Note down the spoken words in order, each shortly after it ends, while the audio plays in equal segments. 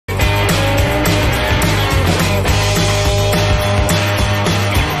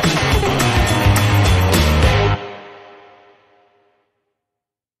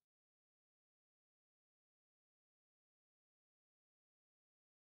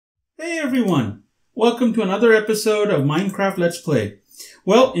Hey everyone! Welcome to another episode of Minecraft Let's Play.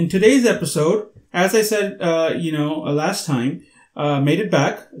 Well, in today's episode, as I said, last time, made it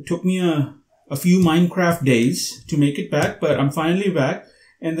back. It took me a few Minecraft days to make it back, but I'm finally back.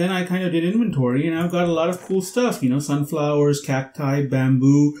 And then I kind of did inventory, and I've got a lot of cool stuff. Sunflowers, cacti,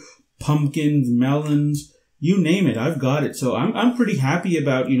 bamboo, pumpkins, melons, you name it. I've got it. So I'm pretty happy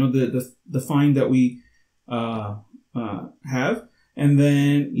about the find that we have. And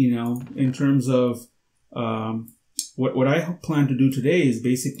then, in terms of what I plan to do today is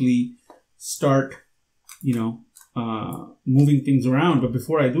basically start, moving things around. But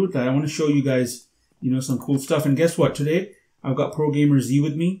before I do that, I want to show you guys, some cool stuff. And guess what? Today, I've got Pro Gamer Z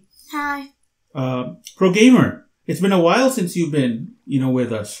with me. Hi. Pro Gamer, it's been a while since you've been,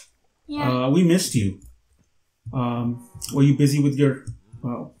 with us. Yeah. We missed you. Were you busy with your,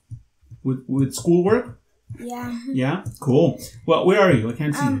 with schoolwork? Yeah. Yeah? Cool. Well, where are you? I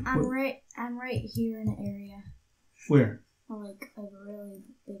can't see you. I'm right here in an area. Where? Like a really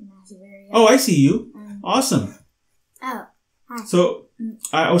big, massive area. Oh, I see you. Awesome. Oh, hi. So,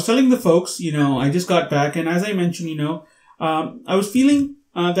 I was telling the folks, I just got back, and as I mentioned, I was feeling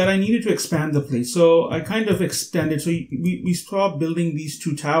that I needed to expand the place. So, I kind of extended. So, we stopped building these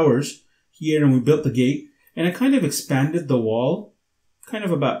two towers here, and we built the gate. And I kind of expanded the wall, kind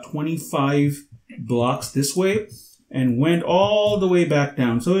of about 25 blocks this way, and went all the way back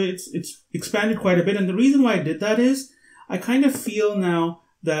down. So it's expanded quite a bit. And the reason why I did that is I kind of feel now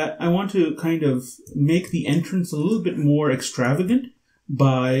that I want to kind of make the entrance a little bit more extravagant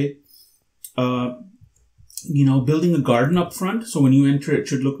by, building a garden up front. So when you enter, it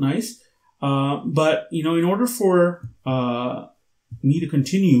should look nice. But, in order for me to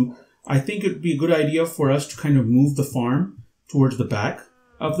continue, I think it would be a good idea for us to kind of move the farm towards the back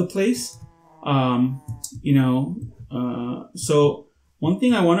of the place. So one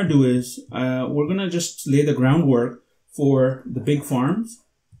thing I want to do is, we're going to just lay the groundwork for the big farms.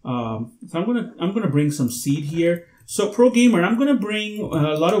 So I'm going to bring some seed here. So Pro Gamer, I'm going to bring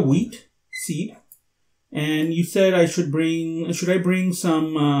a lot of wheat seed. And you said should I bring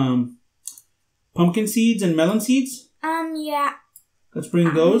some, pumpkin seeds and melon seeds? Yeah. Let's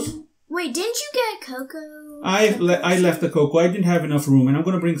bring those. Wait, didn't you get cocoa? I left the cocoa. I didn't have enough room, and I'm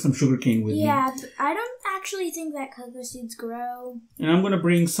going to bring some sugarcane with me. Yeah, I don't actually think that cocoa seeds grow. And I'm going to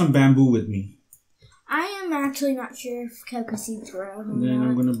bring some bamboo with me. I am actually not sure if cocoa seeds grow. And then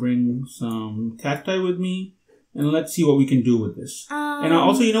I'm going to bring some cacti with me, and let's see what we can do with this. And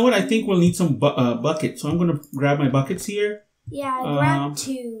also, you know what? I think we'll need some buckets, so I'm going to grab my buckets here. Yeah, I grabbed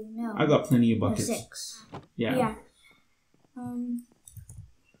 2. No, I got plenty of buckets. 6. Yeah. Yeah.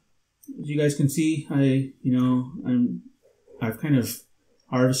 As you guys can see, I've kind of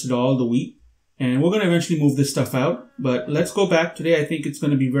harvested all the wheat, and we're going to eventually move this stuff out. But let's go back today. I think it's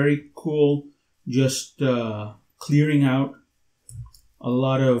going to be very cool, just clearing out a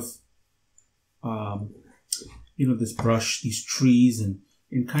lot of, this brush, these trees, and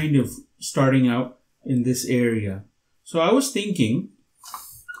kind of starting out in this area. So I was thinking,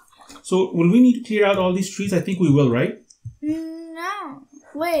 so will we need to clear out all these trees? I think we will, right? No.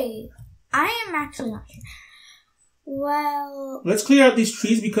 Wait. I am actually not sure. Well... Let's clear out these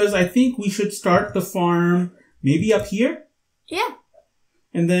trees because I think we should start the farm maybe up here. Yeah.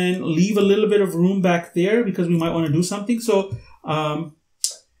 And then leave a little bit of room back there because we might want to do something. So,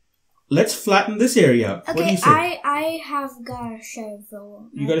 let's flatten this area out. Okay, what do you say? I have got a shovel.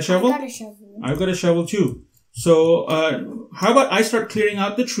 You got a shovel? I got a shovel. I've got a shovel too. So, how about I start clearing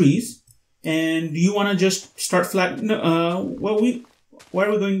out the trees? And do you want to just start flattening? Why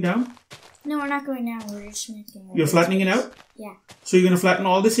are we going down? No, we're not going down. We're just making it. You're flattening it out? Yeah. So you're going to flatten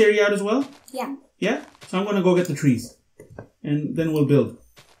all this area out as well? Yeah. Yeah? So I'm going to go get the trees. And then we'll build.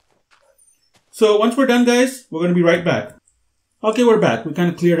 So once we're done, guys, we're going to be right back. Okay, we're back. We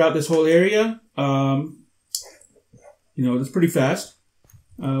kind of cleared out this whole area. It's pretty fast.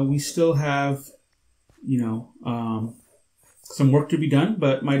 We still have, some work to be done,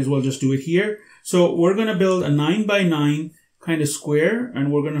 but might as well just do it here. So we're going to build a 9x9 kind of square,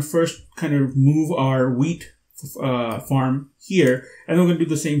 and we're going to first kind of move our wheat farm here, and we're going to do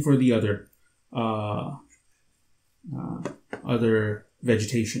the same for the other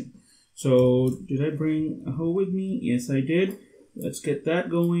vegetation. So did I bring a hoe with me? Yes, I did. Let's get that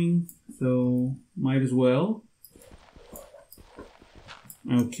going. So might as well.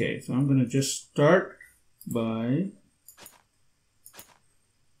 Okay, so I'm going to just start by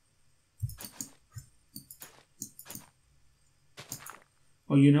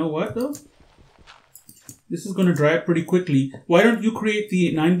oh, you know what though? This is going to dry up pretty quickly. Why don't you create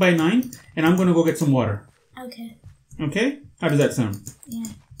the 9x9 and I'm going to go get some water. Okay. Okay? How does that sound? Yeah.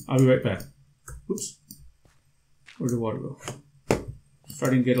 I'll be right back. Oops. Where'd the water go?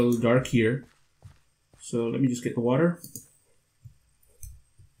 Starting to get a little dark here. So let me just get the water.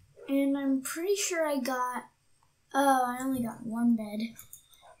 And I'm pretty sure I got... Oh, I only got one bed.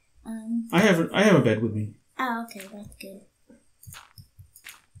 I have a bed with me. Oh, okay, that's good.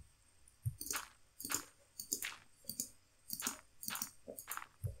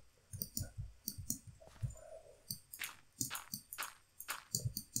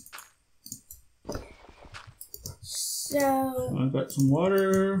 So I've got some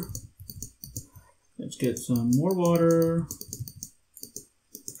water. Let's get some more water.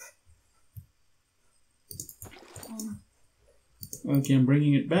 Okay, I'm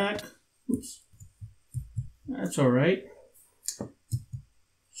bringing it back. Oops. That's alright.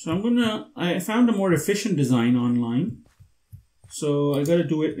 So I found a more efficient design online. So I gotta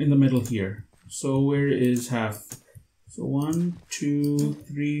do it in the middle here. So where is half? So 1, 2,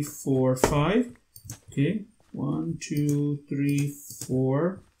 3, 4, 5. Okay. 1, 2, 3,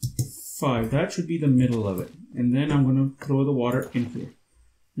 4, 5. That should be the middle of it. And then I'm gonna throw the water in here.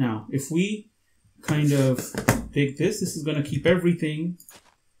 Now, if we kind of take this is gonna keep everything.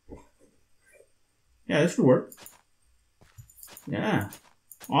 Yeah, this should work. Yeah.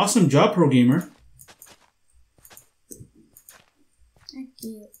 Awesome job, Pro Gamer. Thank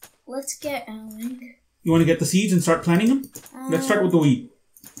you. Let's get Ellen. You want to get the seeds and start planting them? Let's start with the wheat.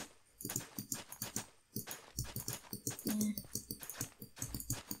 Yeah.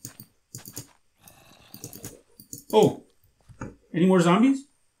 Oh, any more zombies?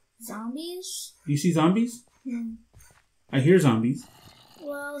 Zombies? Do you see zombies? Hmm. I hear zombies.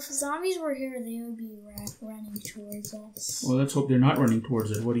 Well, if zombies were here, they would be running towards us. Well, let's hope they're not running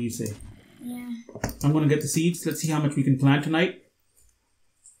towards it. What do you say? Yeah. I'm going to get the seeds. Let's see how much we can plant tonight.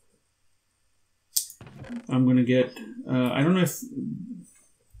 I'm going to get... I don't know if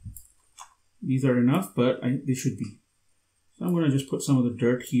these are enough, but they should be. So I'm going to just put some of the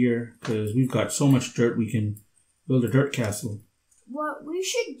dirt here because we've got so much dirt we can build a dirt castle. What we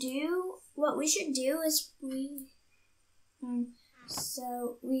should do is we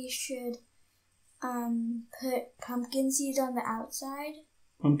should put pumpkin seeds on the outside.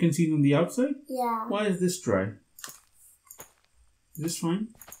 Pumpkin seeds on the outside? Yeah. Why is this dry? Is this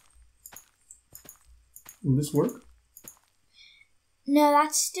fine? Will this work? No,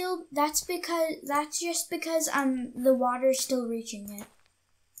 that's just because the water's still reaching it.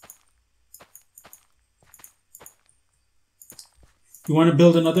 You want to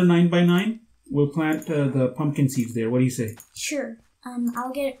build another 9x9? We'll plant the pumpkin seeds there. What do you say? Sure.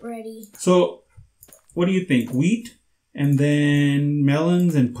 I'll get it ready. So, what do you think? Wheat and then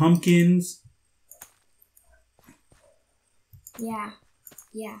melons and pumpkins? Yeah.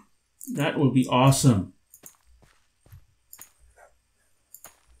 Yeah. That will be awesome.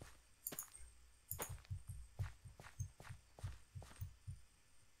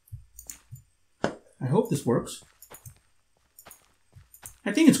 I hope this works.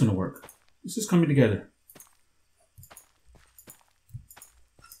 I think it's going to work. This is coming together.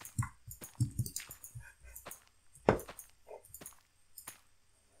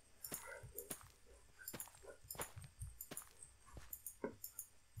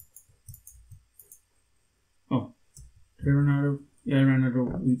 Oh, did I run out of... Yeah, I ran out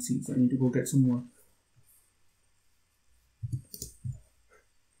of wheat seeds. I need to go get some more.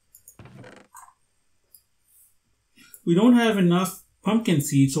 We don't have enough pumpkin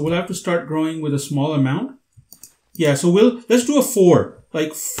seeds, so we'll have to start growing with a small amount. Yeah, so let's do a 4.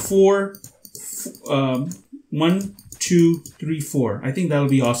 Like 4, 1, 2, 3, 4. I think that'll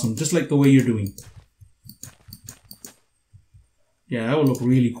be awesome, just like the way you're doing. Yeah, that will look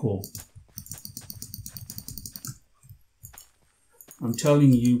really cool. I'm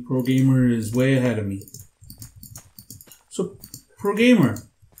telling you, Pro Gamer is way ahead of me. So, Pro Gamer,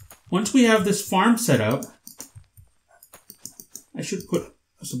 once we have this farm set up, I should put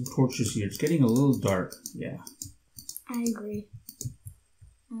some torches here. It's getting a little dark. Yeah. I agree.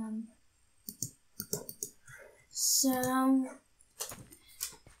 So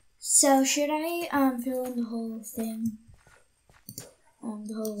should I fill in the whole thing?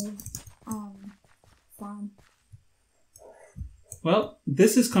 The whole farm. Well,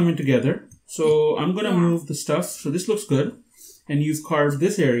 this is coming together. So I'm gonna move the stuff. So this looks good. And you've carved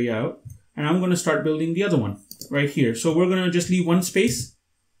this area out. And I'm gonna start building the other one right here. So we're gonna just leave one space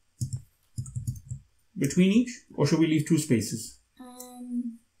between each, or should we leave 2 spaces?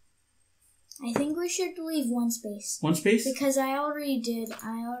 I think we should leave one space. One space? Because I already did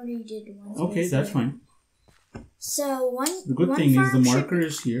one space. Okay, that's fine. So the good thing is the marker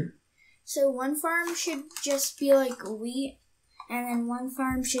is here. So one farm should just be like wheat, And then one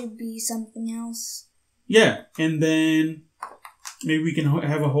farm should be something else. Yeah, and then maybe we can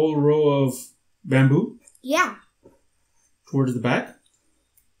have a whole row of bamboo. Yeah. Towards the back.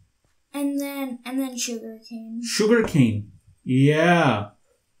 And then sugarcane. Sugarcane. Yeah.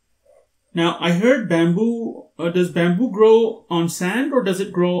 Now, I heard bamboo, does bamboo grow on sand or does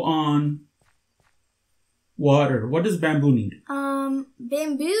it grow on water? What does bamboo need?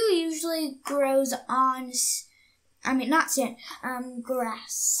 Bamboo usually grows on, not sand,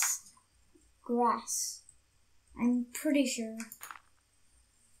 grass. Grass. I'm pretty sure.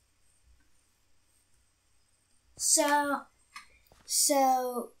 So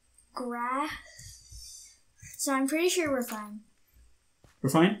grass. So I'm pretty sure we're fine. We're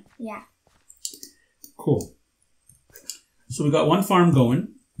fine? Yeah. Cool. So we got one farm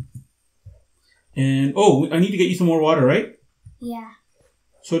going. And, I need to get you some more water, right? Yeah.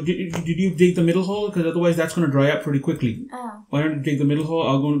 So did you dig the middle hole? Because otherwise that's going to dry up pretty quickly. Oh. Why don't you dig the middle hole?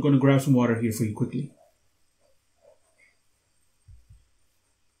 I'm going to grab some water here for you quickly.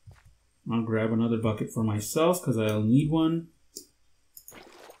 I'll grab another bucket for myself because I'll need one.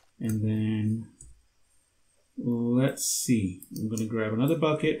 And then, let's see. I'm going to grab another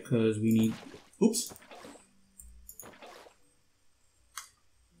bucket because we need... Oops.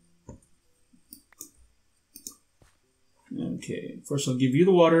 Okay, first I'll give you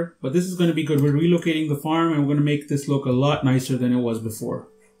the water, but this is going to be good. We're relocating the farm and we're going to make this look a lot nicer than it was before.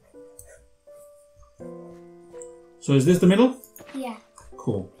 So is this the middle? Yeah.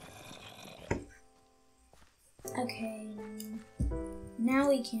 Cool. Okay. Now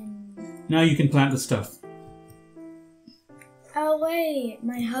we can... Now you can plant the stuff. Oh wait,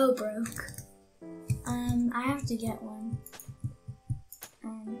 my hoe broke. I have to get one.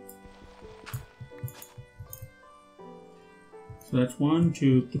 So that's 1,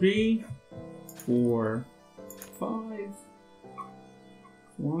 2, 3, 4, 5.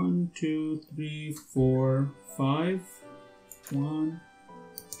 1, 2, 3, 4, 5. 1,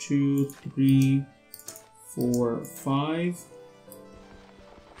 2, 3, 4, 5.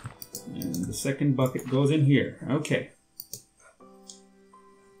 And the second bucket goes in here. Okay.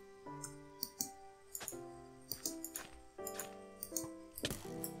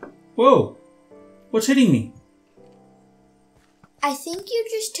 Whoa! What's hitting me? I think you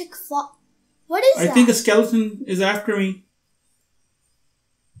just took What is that? I think a skeleton is after me.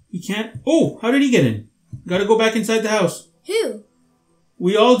 He can't... Oh! How did he get in? Gotta go back inside the house. Who?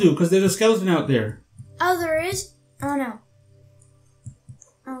 We all do, because there's a skeleton out there. Oh, there is? Oh, no.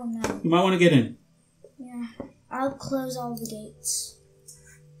 Oh, no. You might want to get in. Yeah. I'll close all the gates.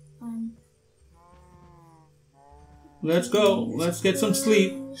 Let's go. Let's get some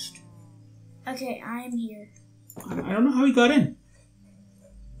sleep. Okay, I am here. I don't know how he got in.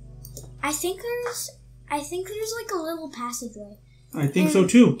 I think there's like a little passageway. I think so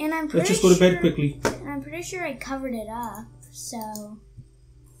too. And I'm Let's just go to bed quickly. And I'm pretty sure I covered it up, so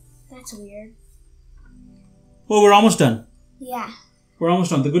that's weird. Well, we're almost done. Yeah. We're almost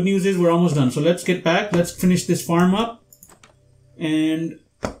done. The good news is we're almost done. So let's get back. Let's finish this farm up. And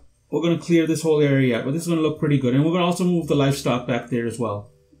we're going to clear this whole area out. But this is going to look pretty good. And we're going to also move the livestock back there as well.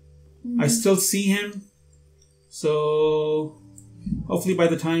 I still see him. So hopefully by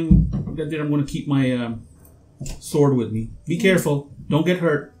the time I get there, I'm going to keep my sword with me. Be careful. Don't get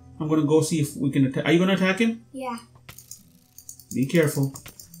hurt. I'm going to go see if we can attack. Are you going to attack him? Yeah. Be careful.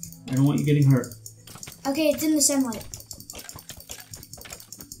 I don't want you getting hurt. Okay, it's in the sunlight.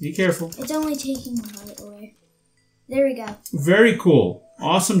 Be careful. It's only taking the light away. There we go. Very cool.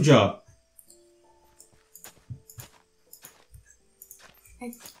 Awesome job.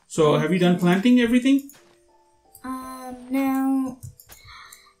 So, have you done planting everything? No.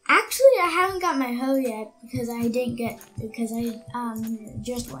 Actually, I haven't got my hoe yet because I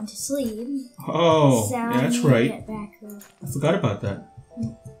just went to sleep. Oh, so yeah, that's I need right. to get back up. I forgot about that.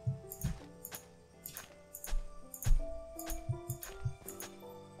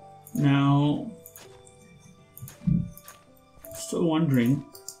 Now, still wondering,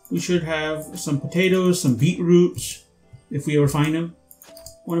 we should have some potatoes, some beetroots, if we ever find them.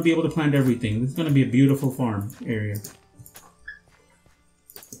 I want to be able to plant everything. This is going to be a beautiful farm area.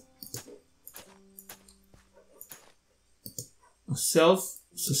 A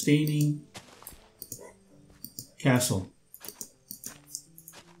self-sustaining castle.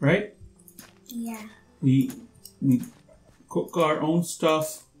 Right? Yeah. We cook our own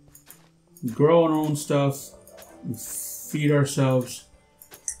stuff. We grow our own stuff. We feed ourselves.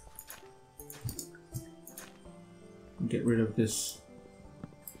 Get rid of this.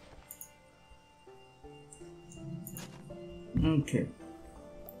 Okay.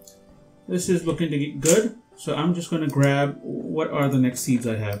 This is looking to get good. So I'm just going to grab, what are the next seeds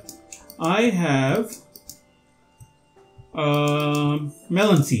I have? I have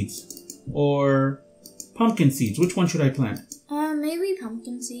melon seeds or pumpkin seeds. Which one should I plant? Maybe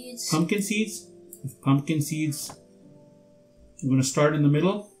pumpkin seeds. Pumpkin seeds? Pumpkin seeds. I'm going to start in the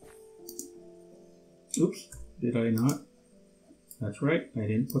middle. Oops, did I not? That's right, I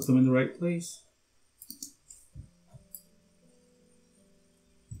didn't put them in the right place.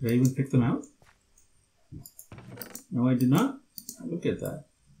 Did I even pick them out? No, I did not. Look at that.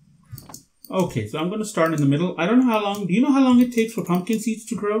 Okay, so I'm going to start in the middle. I don't know how long. Do you know how long it takes for pumpkin seeds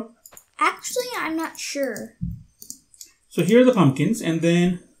to grow? Actually, I'm not sure. So here are the pumpkins, and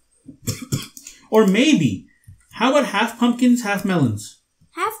then... or maybe, how about half pumpkins, half melons?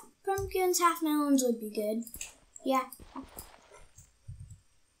 Half pumpkins, half melons would be good. Yeah.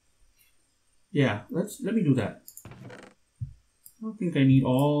 Yeah, let me do that. I don't think I need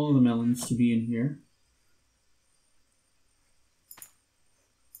all the melons to be in here.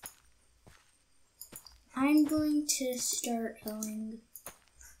 I'm going to start hoeing.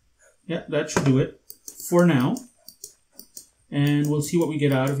 Yeah, that should do it for now. And we'll see what we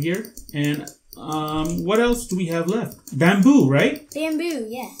get out of here. And what else do we have left? Bamboo, right? Bamboo,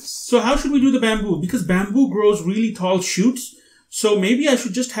 yes. So how should we do the bamboo? Because bamboo grows really tall shoots. So maybe I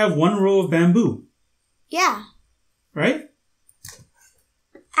should just have one row of bamboo. Yeah. Right?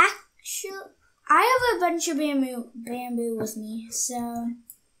 Actually, I have a bunch of bamboo with me, so...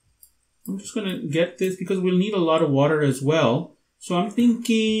 I'm just going to get this because we'll need a lot of water as well. So I'm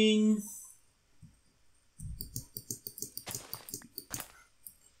thinking...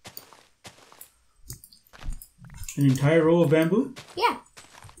 an entire row of bamboo? Yeah.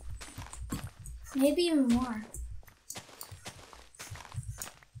 Maybe even more.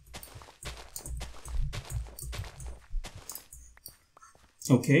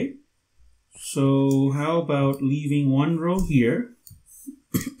 Okay. So how about leaving one row here?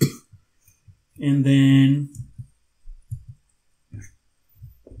 And then...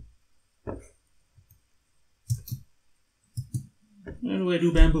 how do I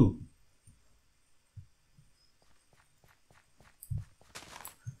do bamboo?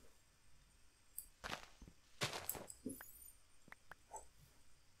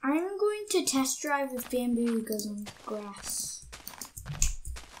 I'm going to test drive if bamboo goes on grass.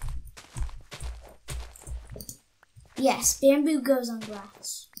 Yes, bamboo goes on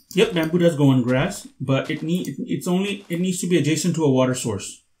grass. Yep, bamboo does go on grass, but it needs to be adjacent to a water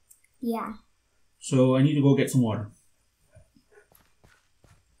source. Yeah. So I need to go get some water.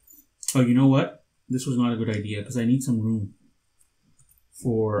 Oh, you know what? This was not a good idea because I need some room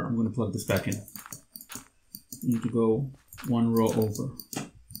for... I'm going to plug this back in. I need to go one row over.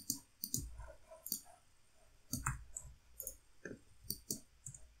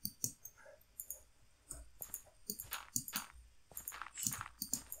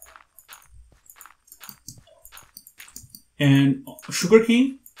 And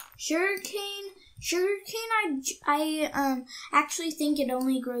sugarcane? Sugarcane, I actually think it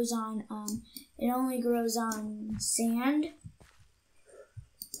only grows on sand.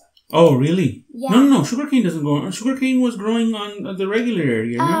 Oh, really? Yeah. No. Sugarcane doesn't go on. Sugarcane was growing on the regular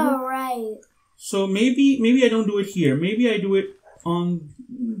area. Remember? Oh, right. So maybe I don't do it here. Maybe I do it on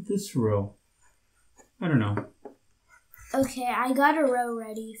this row. I don't know. Okay, I got a row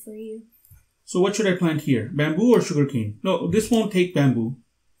ready for you. So what should I plant here? Bamboo or sugarcane? No, this won't take bamboo.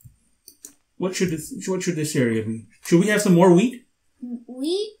 What should this area be? Should we have some more wheat?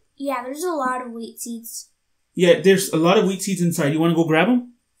 Wheat? Yeah, there's a lot of wheat seeds. Yeah, there's a lot of wheat seeds inside. You want to go grab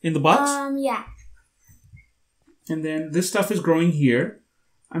them in the box? Yeah. And then this stuff is growing here.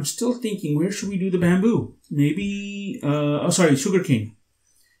 I'm still thinking, where should we do the bamboo? Maybe, sugarcane.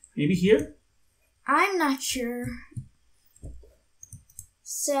 Maybe here? I'm not sure.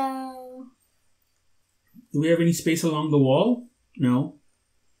 So... do we have any space along the wall? No.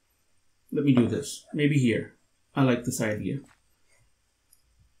 Let me do this. Maybe here. I like this idea.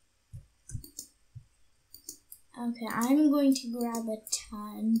 Okay, I'm going to grab a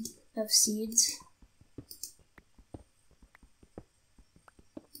ton of seeds.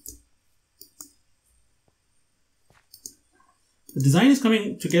 The design is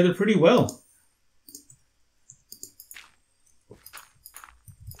coming together pretty well.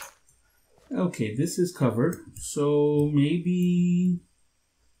 Okay, this is covered. So maybe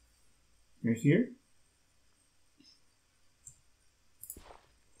right here.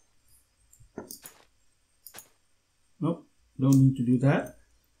 Nope, don't need to do that.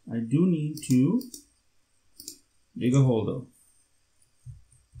 I do need to dig a hole though.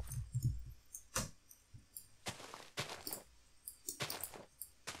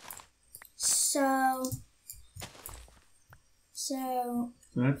 So So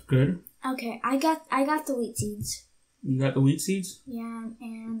that's good. okay, I got the wheat seeds. You got the wheat seeds? Yeah,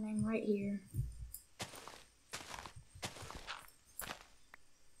 and I'm right here.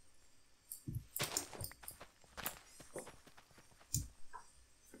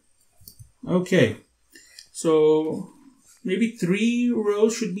 Okay. So maybe 3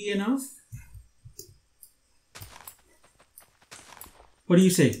 rows should be enough. What do you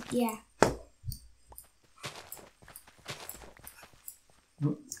say? Yeah.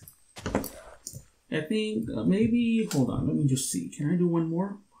 I think maybe, hold on, let me just see. Can I do one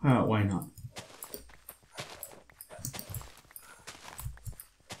more? Why not?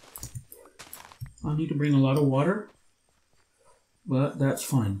 I'll need to bring a lot of water, but that's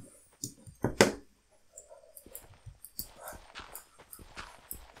fine.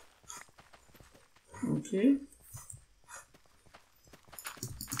 Okay.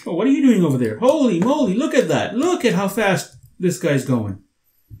 Oh, what are you doing over there? Holy moly, look at that. Look at how fast this guy's going.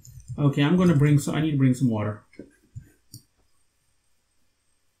 Okay, I'm going to bring some, I need to bring some water.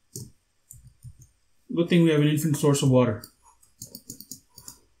 Good thing we have an infinite source of water.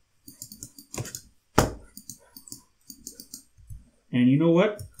 And you know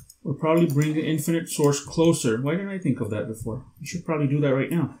what? We'll probably bring the infinite source closer. Why didn't I think of that before? We should probably do that right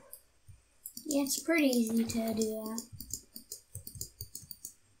now. Yeah, it's pretty easy to do that.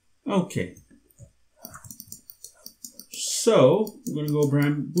 Okay. So, I'm going to go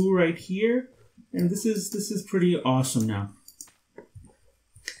bamboo right here. And this is pretty awesome now.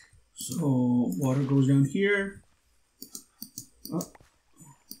 So, water goes down here. Oh.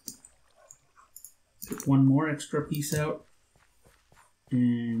 Pick one more extra piece out.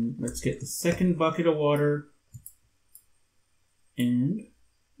 And let's get the second bucket of water. And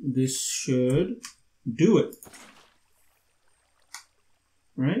this should do it.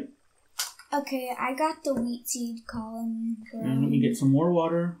 Right? Okay, I got the wheat seed column. And let me get some more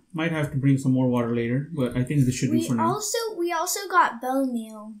water. Might have to bring some more water later, but I think this should do for now. We also got bone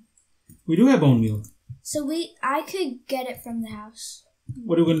meal. We do have bone meal. So I could get it from the house.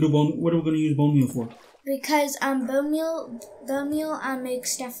 What are we gonna do what are we gonna use bone meal for? Because bone meal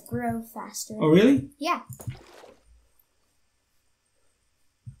makes stuff grow faster. Oh really? Yeah.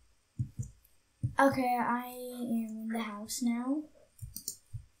 Okay, I am in the house now.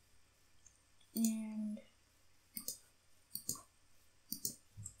 And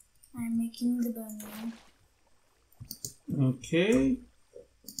I'm making the bone meal. Okay.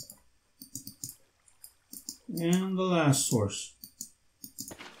 And the last source.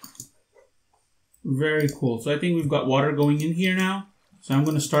 Very cool. So I think we've got water going in here now. So I'm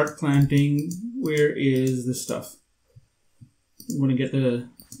going to start planting. Where is the stuff? I'm going to get the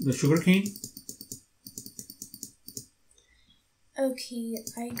sugar cane. Okay,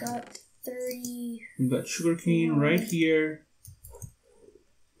 I got 30. We've got sugar cane right here.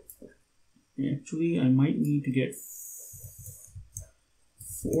 Actually, I might need to get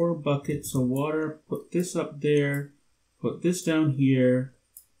 4 buckets of water. Put this up there. Put this down here.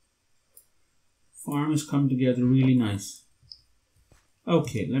 Farm has come together really nice.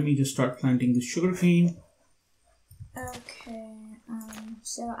 Okay, let me just start planting the sugar cane. Okay,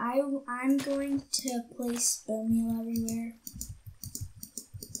 so I'm going to place bone meal everywhere.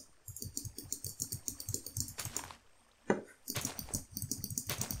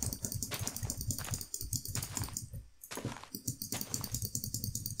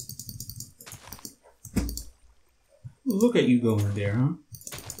 Look at you going there, huh?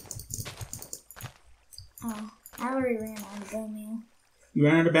 Oh, I already ran out of bone meal. You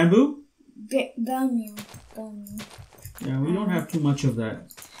ran out of bamboo? Bone meal. Bone meal. Yeah, we don't have too much of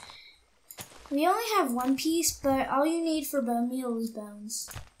that. We only have 1 piece, but all you need for bone meal is bones.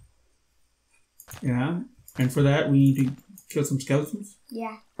 Yeah, and for that we need to kill some skeletons?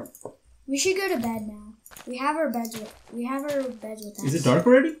 Yeah. We should go to bed now. We have our beds with us. Is it dark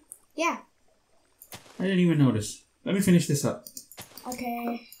already? Yeah. I didn't even notice. Let me finish this up.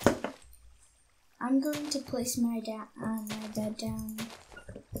 Okay. I'm going to place my bed down.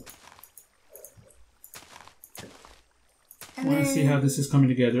 I want to see how this is coming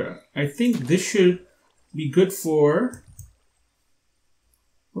together. I think this should be good for...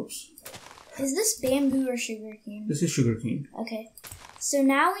 Oops. Is this bamboo or sugarcane? This is sugarcane. Okay. So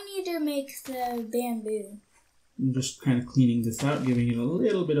now we need to make the bamboo. I'm just kind of cleaning this out, giving it a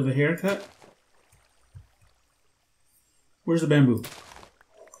little bit of a haircut. Where's the bamboo?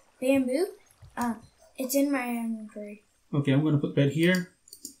 Bamboo? It's in my inventory. Okay, I'm going to put bed here.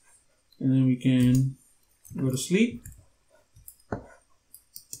 And then we can go to sleep.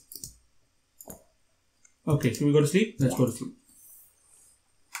 Okay, should we go to sleep? Let's go to sleep.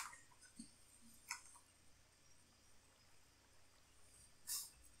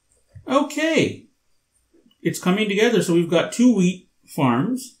 Okay. It's coming together. So we've got 2 wheat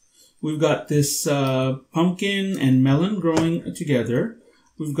farms. We've got this pumpkin and melon growing together.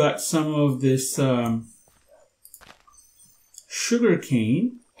 We've got some of this sugar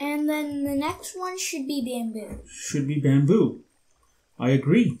cane. And then the next one should be bamboo. Should be bamboo. I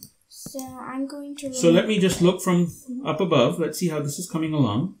agree. So I'm going to... So let me just look from up above. Let's see how this is coming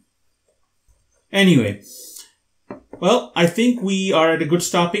along. Anyway, well, I think we are at a good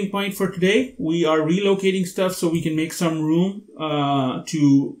stopping point for today. We are relocating stuff so we can make some room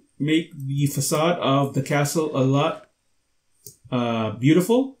to make the facade of the castle a lot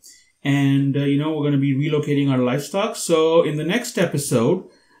beautiful. And, we're going to be relocating our livestock. So in the next episode,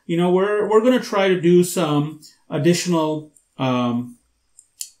 we're going to try to do some additional,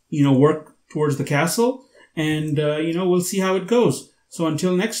 work towards the castle. And, we'll see how it goes. So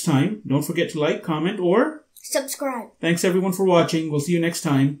until next time, don't forget to like, comment, or subscribe. Thanks everyone for watching. We'll see you next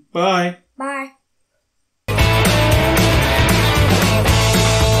time. Bye. Bye.